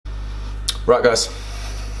Right guys,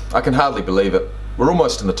 I can hardly believe it. We're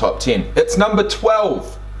almost in the top 10. It's number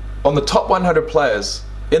 12 on the top 100 players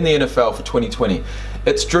in the NFL for 2020.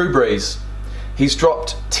 It's Drew Brees. He's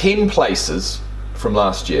dropped 10 places from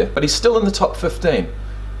last year, but he's still in the top 15.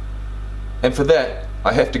 And for that,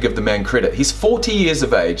 I have to give the man credit. He's 40 years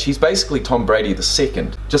of age. He's basically Tom Brady the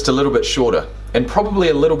second, just a little bit shorter and probably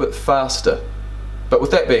a little bit faster. But with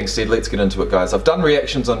that being said, let's get into it, guys. I've done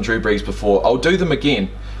reactions on Drew Brees before. I'll do them again.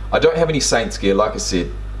 I don't have any Saints gear, like I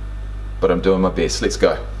said, but I'm doing my best. Let's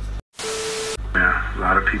go. Yeah, a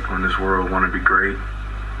lot of people in this world want to be great.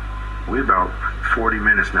 We're about 40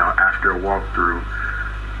 minutes now after a walkthrough,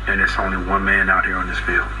 and it's only one man out here on this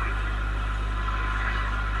field.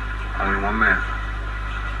 Only one man.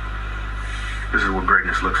 This is what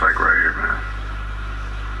greatness looks like right here,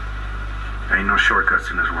 man. Ain't no shortcuts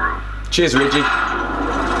in this world. Cheers, Reggie.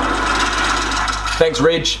 Thanks,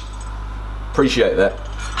 Reg. Appreciate that.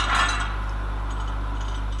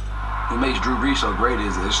 What makes Drew Brees so great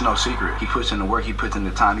is there's no secret. He puts in the work, he puts in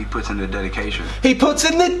the time, he puts in the dedication. He puts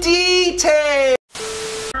in the detail!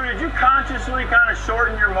 Did you consciously kind of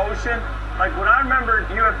shorten your motion? Like when I remember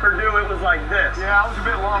you at Purdue, it was like this. Yeah, I was a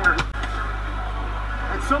bit longer.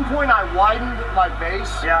 At some point I widened my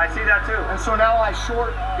base. Yeah, I see that too. And so now it's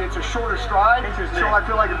a shorter stride. Interesting. So I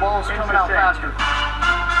feel like the ball's coming out faster.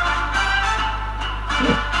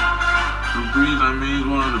 Drew Brees, I mean, he's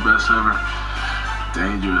one of the best ever.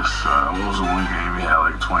 Dangerous. What was the one game he had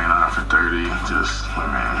like 29 for 30? Just,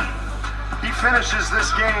 man. He finishes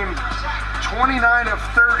this game 29 of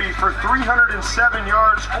 30 for 307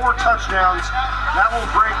 yards, 4 touchdowns. That will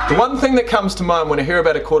break The one thing that comes to mind when I hear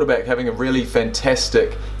about a quarterback having a really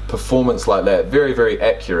fantastic performance like that, very, very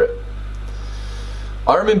accurate.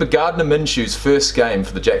 I remember Gardner Minshew's first game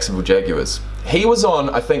for the Jacksonville Jaguars. He was on,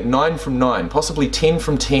 I think, 9 from 9, possibly 10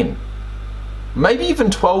 from 10. Maybe even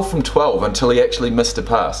 12 from 12 until he actually missed a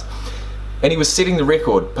pass. And he was setting the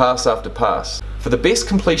record pass after pass for the best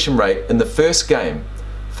completion rate in the first game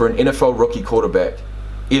for an NFL rookie quarterback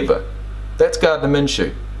ever. That's Gardner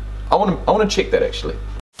Minshew. I want to check that actually.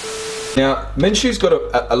 Now, Minshew's got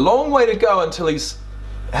a long way to go until he's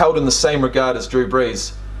held in the same regard as Drew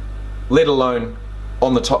Brees, let alone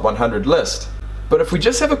on the top 100 list. But if we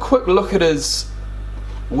just have a quick look at his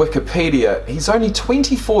Wikipedia, he's only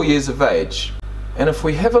 24 years of age. And if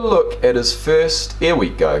we have a look at his first, here we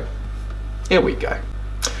go.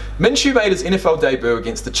 Minshew made his NFL debut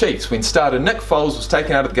against the Chiefs when starter Nick Foles was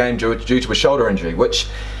taken out of the game due to a shoulder injury, which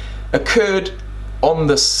occurred on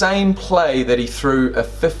the same play that he threw a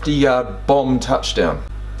 50-yard bomb touchdown.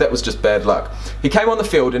 That was just bad luck. He came on the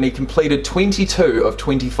field and he completed 22 of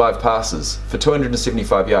 25 passes for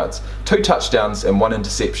 275 yards, 2 touchdowns and 1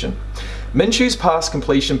 interception. Minshew's pass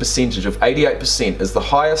completion percentage of 88% is the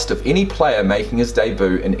highest of any player making his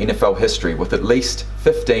debut in NFL history with at least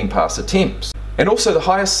 15 pass attempts. And also the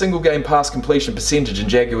highest single game pass completion percentage in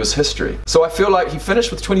Jaguars history. So I feel like he finished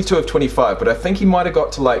with 22 of 25, but I think he might have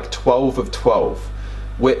got to like 12 of 12,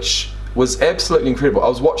 which was absolutely incredible. I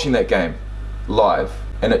was watching that game live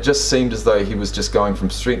and it just seemed as though he was just going from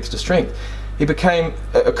strength to strength. He became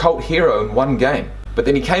a cult hero in one game, but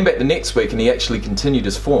then he came back the next week and he actually continued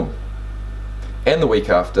his form. And the week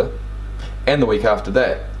after, and the week after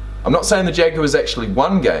that. I'm not saying the Jaguars actually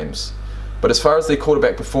won games, but as far as their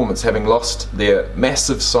quarterback performance, having lost their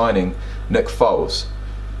massive signing, Nick Foles,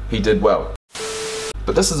 he did well.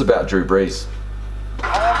 But this is about Drew Brees.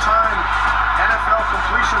 all-time NFL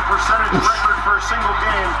completion percentage record for a single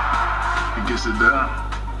game. He gets it done.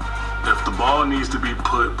 If the ball needs to be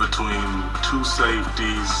put between 2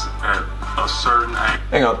 safeties at a certain angle.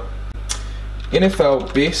 Hang on.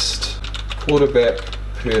 NFL best quarterback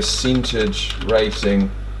percentage rating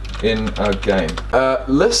in a game.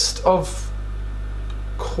 List of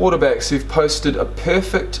quarterbacks who've posted a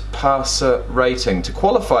perfect passer rating. To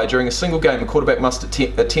qualify during a single game, a quarterback must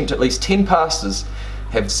attempt at least 10 passes,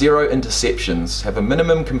 have 0 interceptions, have a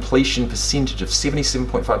minimum completion percentage of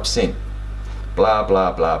 77.5%. Blah,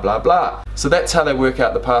 blah, blah, blah, blah. So that's how they work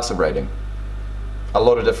out the passer rating. A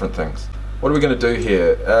lot of different things. What are we going to do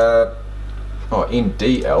here?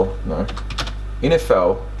 NDL, no.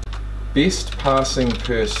 NFL, best passing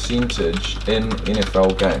percentage in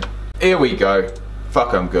NFL game. Here we go.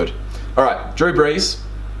 Fuck, I'm good. Alright, Drew Brees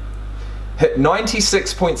hit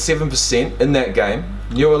 96.7% in that game.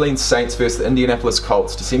 New Orleans Saints versus the Indianapolis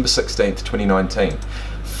Colts, December 16th, 2019.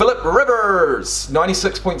 Phillip Rivers,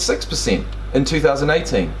 96.6% in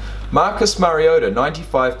 2018. Marcus Mariota,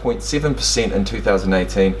 95.7% in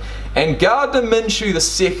 2018. And Gardner Minshew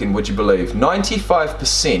II, would you believe,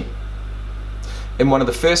 95% in one of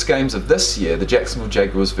the first games of this year, the Jacksonville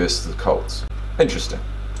Jaguars versus the Colts. Interesting.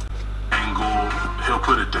 Angle he'll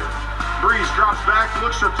put it there. Breeze drops back,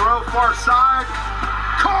 looks to throw, far side.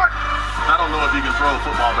 Caught! I don't know if he can throw a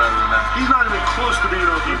football better than that. He's not even close to being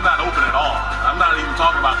open. He's not open at all. I'm not even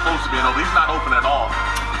talking about close to being open. He's not open at all.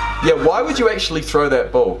 Yeah, why would you actually throw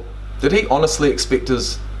that ball? Did he honestly expect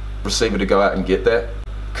his receiver to go out and get that?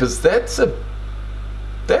 Because that's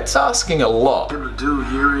asking a lot. Him to do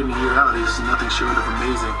year in and year out is nothing short of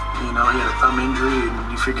amazing. You know, he had a thumb injury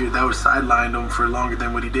and you figured that would sideline him for longer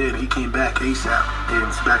than what he did. He came back ASAP and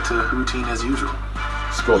it's back to routine as usual.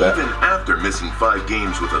 Score that. Even after missing 5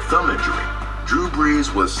 games with a thumb injury, Drew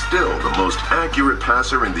Brees was still the most accurate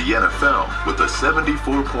passer in the NFL with a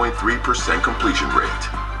 74.3% completion rate.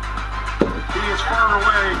 He is far and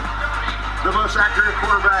away the most accurate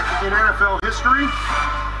quarterback in NFL history.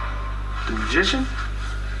 The magician?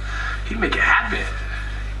 He'd make it happen.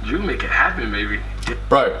 Drew make it happen, baby.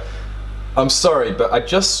 Bro, I'm sorry, but I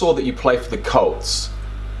just saw that you play for the Colts,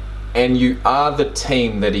 and you are the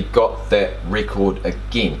team that he got that record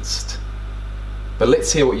against. But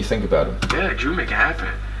let's hear what you think about him. Yeah, Drew make it happen.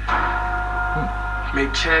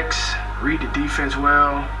 Make checks, read the defense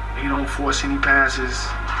well. He don't force any passes.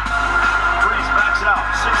 Breeze backs out.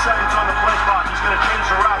 6 seconds on the play clock. He's going to change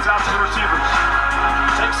the routes out to the receivers.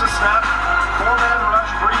 Takes a snap. 4-man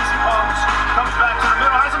rush. Breeze pumps. Comes back to the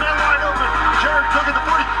middle. Has a man wide open. Jared Cook at the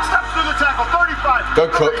 40. Steps through the tackle. 35. Go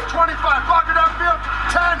Cook. 25. Blocked it downfield.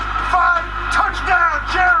 10. 5. Touchdown,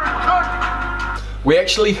 Jared Cook. We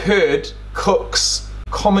actually heard Cook's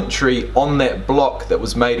commentary on that block that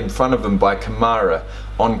was made in front of him by Kamara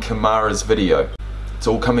on Kamara's video. It's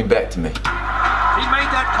all coming back to me. He made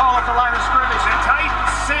that call at the line of scrimmage. The Titans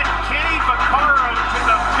sent Kenny Vaccaro to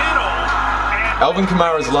the middle. And Alvin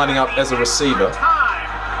Kamara's lining up as a receiver. The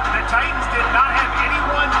Titans did not have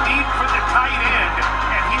anyone deep for the tight end,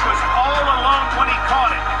 and he was all alone when he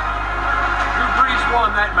caught it. Drew Brees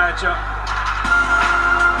won that matchup.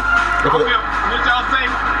 Look at it. What y'all say?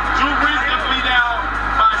 Drew Brees can be down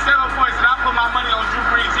by 7 points, and I put my money on Drew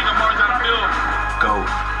Brees. He can march down the field. Go.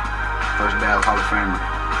 First ballot Hall of Famer.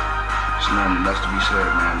 There's nothing less to be said,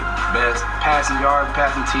 man. Best passing yards,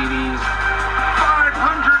 passing TDs.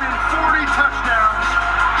 540 touchdowns.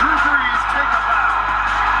 Drew Brees, take a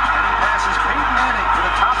bow. And he passes Peyton Manning for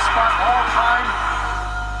the top spot all time.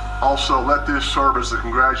 Also, let this serve as the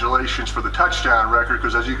congratulations for the touchdown record,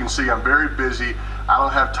 because as you can see, I'm very busy. I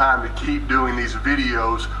don't have time to keep doing these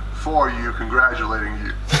videos for you, congratulating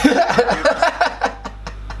you.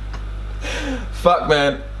 Fuck,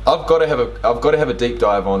 man. I've got to have a deep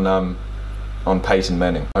dive on Peyton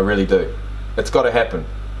Manning. I really do. It's got to happen.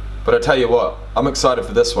 But I tell you what, I'm excited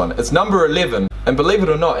for this one. It's number 11, and believe it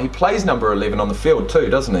or not, he plays number 11 on the field too,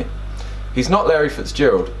 doesn't he? He's not Larry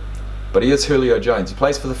Fitzgerald, but he is Julio Jones. He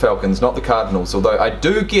plays for the Falcons, not the Cardinals, although I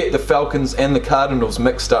do get the Falcons and the Cardinals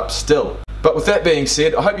mixed up still. But with that being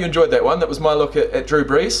said, I hope you enjoyed that one. That was my look at Drew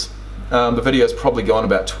Brees. The video's probably gone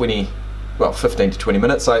about 15 to 20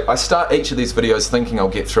 minutes. I start each of these videos thinking I'll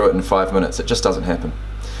get through it in 5 minutes. It just doesn't happen.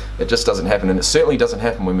 It just doesn't happen, and it certainly doesn't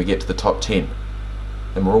happen when we get to the top 10.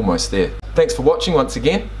 And we're almost there. Thanks for watching once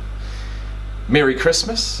again. Merry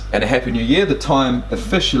Christmas and a Happy New Year. The time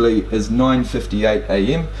officially is 9:58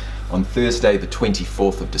 AM on Thursday the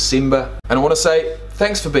 24th of December. And I want to say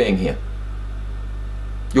thanks for being here.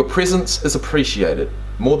 Your presence is appreciated,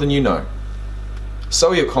 more than you know.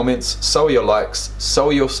 So are your comments, so are your likes, so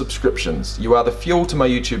are your subscriptions. You are the fuel to my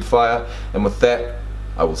YouTube fire, and with that,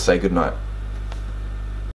 I will say goodnight.